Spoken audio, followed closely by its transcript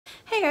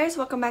Hey guys,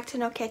 welcome back to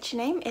No Catchy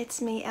Name.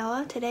 It's me,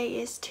 Ella. Today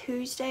is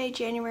Tuesday,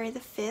 January the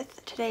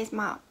 5th. Today is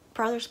my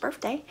brother's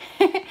birthday.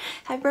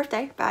 Happy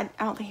birthday, but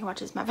I don't think he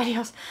watches my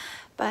videos.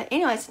 But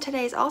anyways,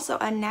 today is also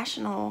a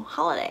national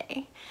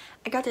holiday.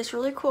 I got this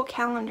really cool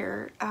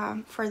calendar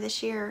for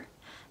this year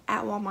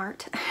at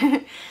Walmart.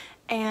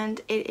 And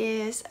it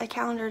is a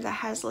calendar that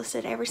has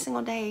listed every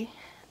single day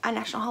a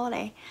national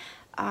holiday.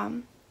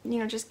 You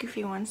know, just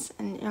goofy ones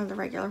and, you know, the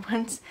regular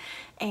ones.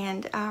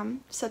 And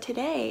so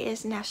today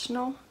is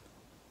National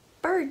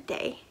Bird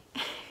Day.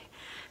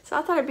 So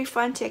I thought it'd be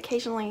fun to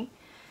occasionally,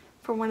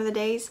 for one of the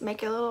days,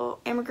 make a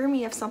little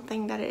amigurumi of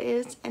something that it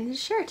is and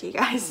just share it to you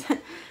guys.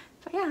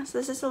 But yeah, so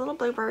this is a little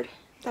bluebird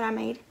that I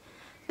made.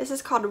 This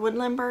is called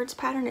Woodland Birds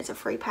pattern. It's a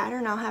free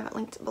pattern. I'll have it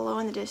linked below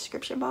in the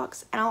description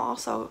box. And I'll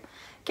also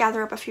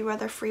gather up a few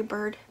other free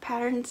bird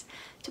patterns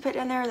to put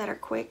down there that are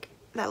quick,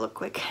 that look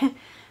quick.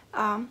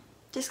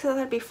 Just because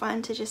it'd be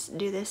fun to just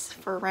do this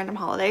for random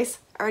holidays.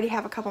 I already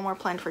have a couple more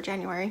planned for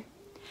January.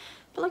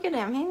 But look at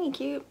him, ain't he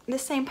cute?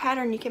 This same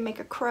pattern you can make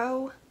a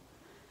crow,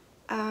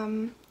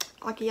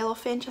 like a yellow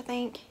finch I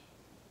think,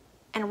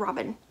 and a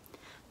robin.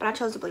 But I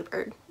chose a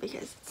bluebird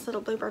because it's a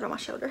little bluebird on my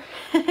shoulder.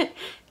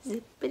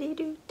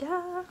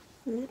 Zippity-doo-dah,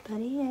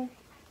 zippity-yeah.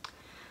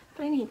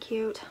 But ain't he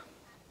cute?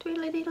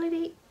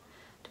 Tweedly-deedly-dee,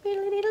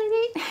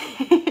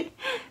 tweedly-deedly-dee.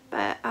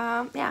 But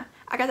yeah,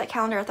 I got that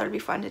calendar. I thought it'd be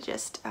fun to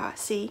just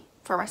see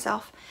for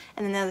myself,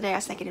 and then the other day I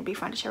was thinking it'd be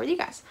fun to share with you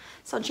guys.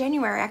 So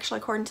January, actually,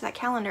 according to that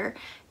calendar,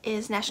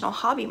 is National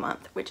Hobby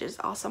Month, which is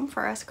awesome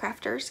for us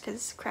crafters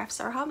because crafts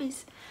are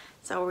hobbies.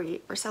 So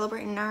we're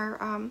celebrating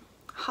our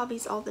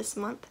hobbies all this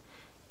month,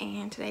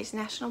 and today's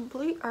National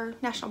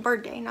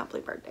Bird Day, not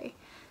Bluebird Day.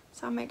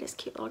 So I made this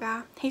cute little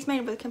guy. He's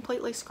made with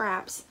completely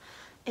scraps.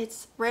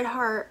 It's Red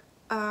Heart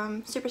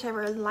Super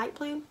Saver Light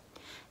Blue,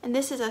 and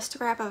this is a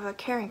scrap of a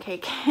carrot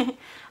cake.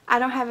 I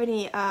don't have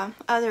any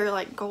other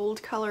like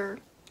gold color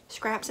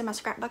scraps in my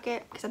scrap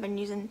bucket because I've been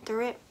using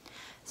through it.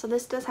 So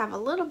this does have a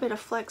little bit of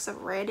flecks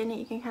of red in it,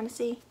 you can kind of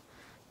see,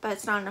 but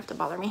it's not enough to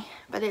bother me.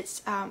 But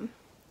it's I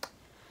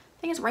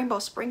think it's rainbow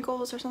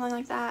sprinkles or something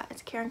like that.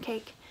 It's carrot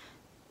cake.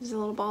 There's a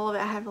little ball of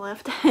it I have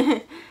left.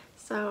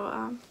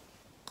 So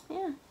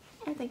yeah,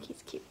 I think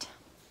he's cute.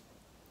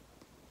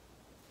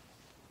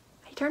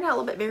 He turned out a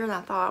little bit bigger than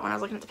I thought. When I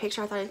was looking at the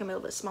picture, I thought he was gonna be a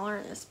little bit smaller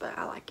than this, but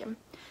I like him.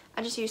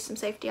 I just used some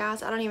safety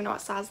eyes. I don't even know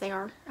what size they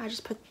are. I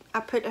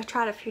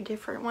tried a few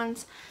different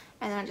ones,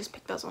 and then I just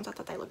picked those ones I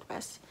thought they looked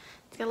best.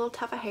 He's got a little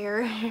tuft of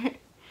hair.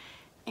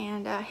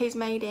 And he's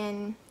made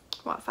in,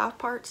 what, 5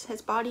 parts?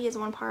 His body is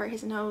 1 part,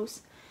 his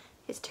nose,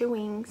 his 2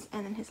 wings,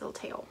 and then his little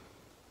tail.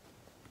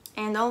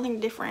 And the only thing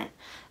different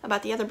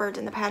about the other birds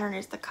in the pattern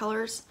is the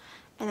colors.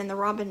 And then the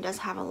robin does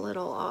have a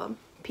little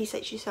piece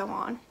that you sew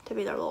on to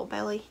be their little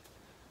belly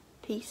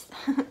piece.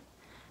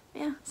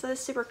 Yeah, so it's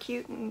super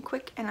cute and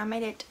quick, and I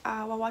made it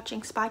while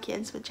watching Spy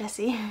Kids with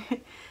Jessie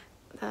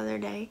the other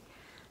day.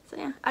 So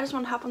yeah, I just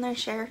wanted to hop on there and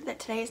share that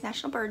today is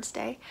National Birds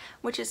Day,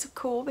 which is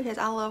cool because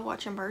I love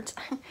watching birds.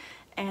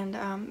 And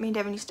me and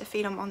Devin used to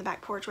feed them on the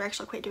back porch. We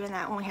actually quit doing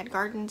that when we had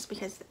gardens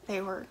because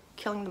they were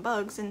killing the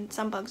bugs, and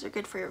some bugs are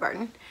good for your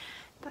garden.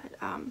 But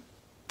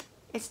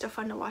it's still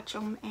fun to watch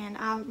them, and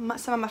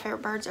some of my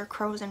favorite birds are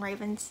crows and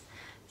ravens.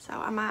 So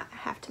I might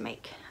have to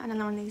make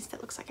another one of these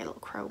that looks like a little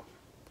crow.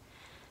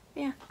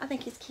 Yeah, I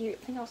think he's cute.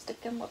 I think I'll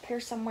stick him up here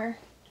somewhere.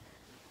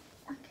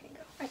 Where can he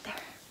go? Right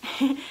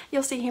there.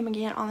 You'll see him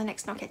again on the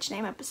next No Catchy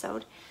Name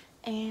episode.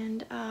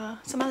 And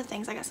some other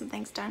things. I got some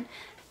things done.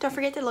 Don't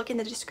forget to look in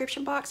the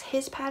description box.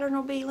 His pattern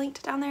will be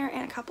linked down there,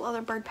 and a couple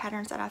other bird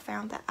patterns that I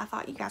found that I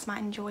thought you guys might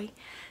enjoy.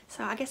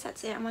 So I guess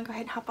that's it. I'm going to go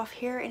ahead and hop off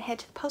here and head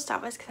to the post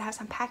office because I have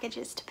some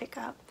packages to pick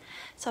up.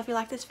 So if you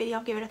like this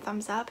video, give it a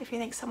thumbs up. If you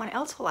think someone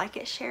else will like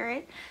it, share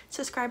it.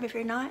 Subscribe if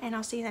you're not, and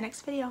I'll see you in the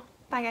next video.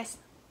 Bye guys.